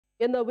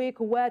In the week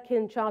where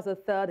King Charles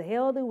III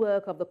hailed the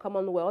work of the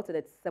Commonwealth in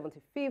its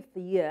 75th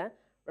year,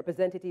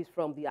 representatives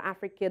from the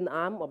African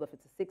arm of the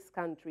 56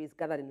 countries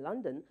gathered in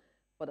London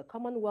for the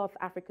Commonwealth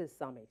Africa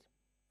Summit.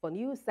 For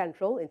News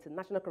Central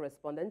international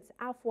correspondent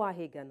Afua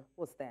Hagan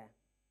was there.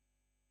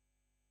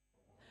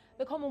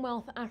 The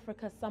Commonwealth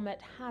Africa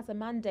Summit has a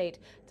mandate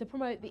to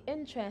promote the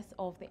interests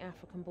of the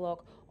African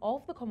bloc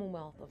of the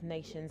Commonwealth of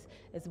Nations,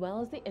 as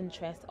well as the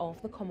interests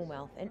of the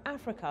Commonwealth in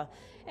Africa.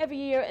 Every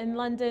year in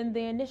London,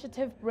 the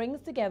initiative brings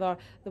together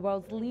the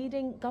world's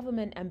leading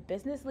government and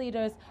business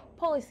leaders,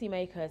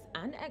 policymakers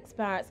and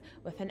experts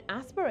with an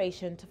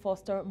aspiration to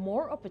foster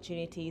more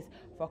opportunities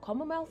for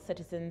Commonwealth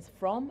citizens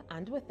from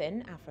and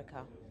within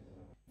Africa.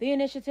 The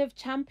initiative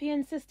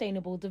champions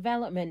sustainable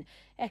development,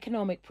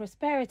 economic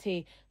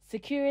prosperity,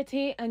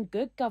 security and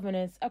good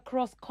governance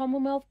across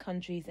Commonwealth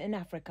countries in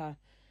Africa.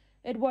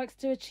 It works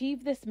to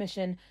achieve this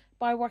mission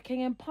by working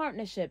in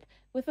partnership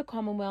with the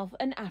Commonwealth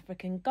and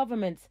African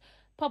governments,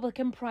 public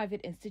and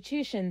private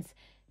institutions,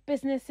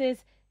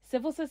 businesses,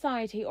 civil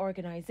society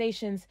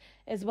organisations,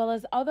 as well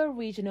as other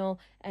regional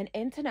and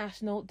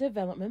international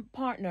development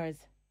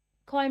partners.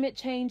 Climate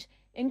change,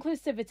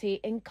 inclusivity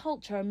in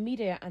culture,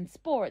 media and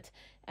sport,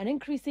 and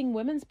increasing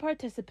women's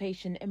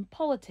participation in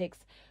politics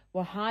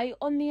were high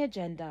on the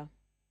agenda.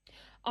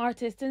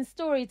 Artist and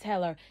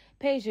storyteller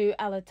Peju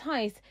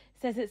Alatais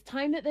says it's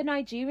time that the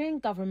Nigerian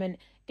government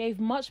gave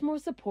much more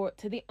support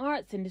to the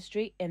arts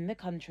industry in the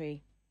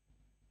country.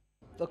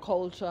 The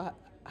culture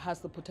has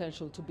the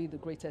potential to be the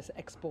greatest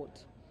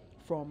export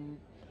from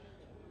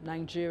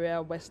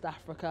Nigeria, West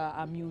Africa.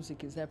 Our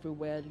music is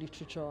everywhere,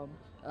 literature,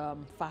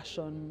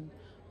 fashion,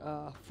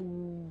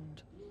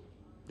 food.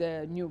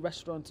 There are new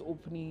restaurants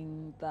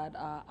opening that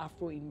are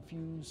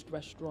Afro-infused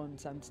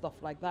restaurants and stuff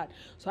like that.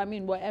 So I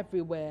mean, we're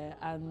everywhere,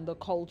 and the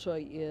culture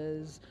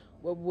is,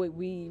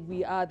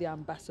 we are the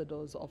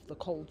ambassadors of the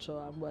culture,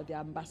 and we're the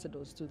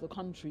ambassadors to the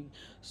country.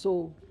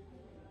 So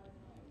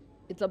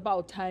it's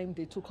about time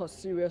they took us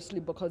seriously,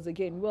 because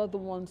again, we're the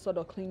ones sort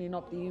of cleaning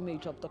up the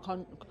image of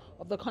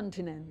the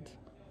continent,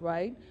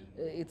 right?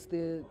 It's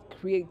the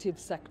creative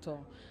sector.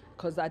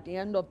 Because at the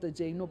end of the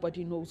day,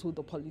 nobody knows who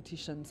the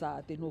politicians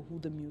are. They know who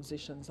the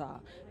musicians are.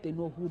 They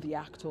know who the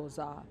actors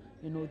are.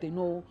 You know, they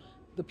know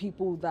the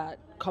people that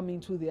come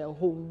into their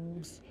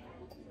homes,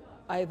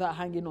 either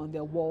hanging on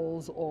their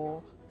walls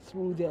or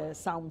through their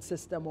sound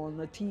system or on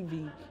the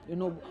TV. You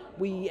know,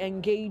 we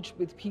engage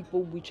with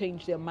people, we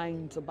change their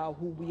minds about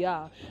who we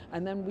are,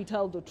 and then we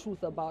tell the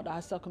truth about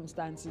our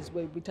circumstances,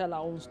 where we tell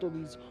our own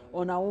stories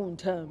on our own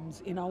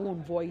terms, in our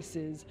own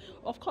voices.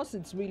 Of course,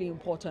 it's really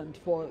important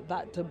for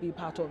that to be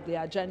part of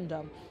the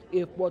agenda.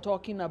 If we're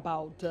talking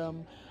about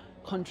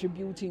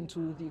contributing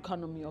to the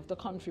economy of the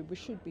country, we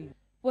should be.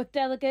 With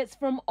delegates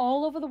from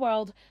all over the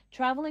world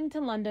travelling to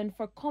London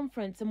for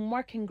conference and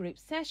working group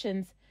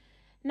sessions,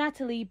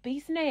 Nathalie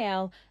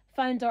Bisnael,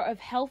 founder of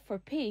Health for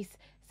Peace,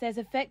 says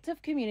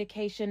effective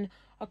communication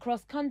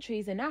across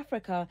countries in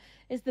Africa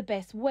is the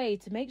best way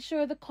to make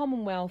sure the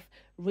Commonwealth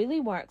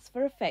really works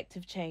for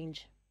effective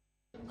change.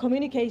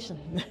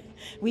 Communication.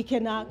 We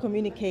cannot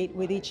communicate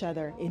with each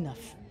other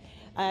enough.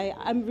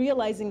 I'm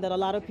realizing that a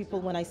lot of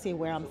people, when I say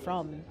where I'm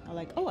from, are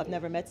like, oh, I've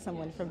never met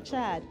someone from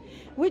Chad,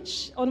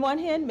 which on one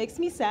hand makes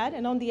me sad,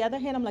 and on the other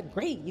hand, I'm like,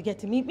 great, you get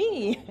to meet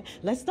me.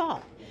 Let's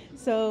talk.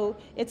 So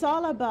it's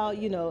all about,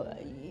 you know,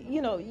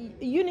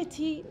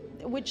 unity,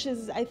 which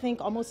is, I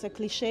think, almost a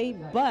cliche,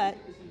 but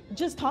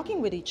just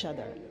talking with each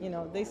other. You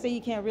know, they say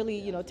you can't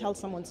really, tell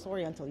someone's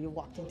story until you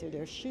walked into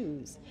their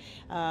shoes.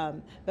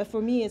 But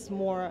for me, it's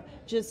more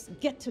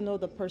just get to know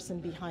the person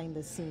behind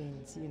the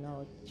scenes,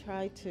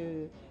 try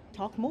to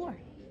talk more.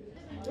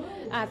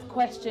 As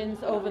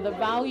questions over the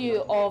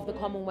value of the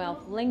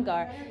Commonwealth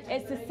linger,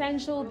 it's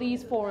essential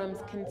these forums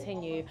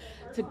continue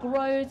to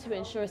grow to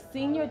ensure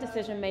senior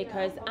decision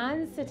makers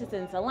and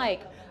citizens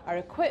alike are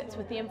equipped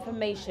with the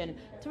information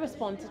to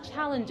respond to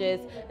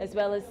challenges, as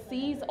well as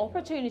seize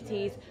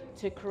opportunities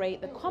to create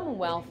the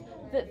Commonwealth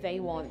that they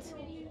want.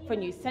 For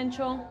News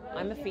Central,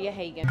 I'm Afua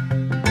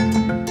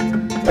Hagan.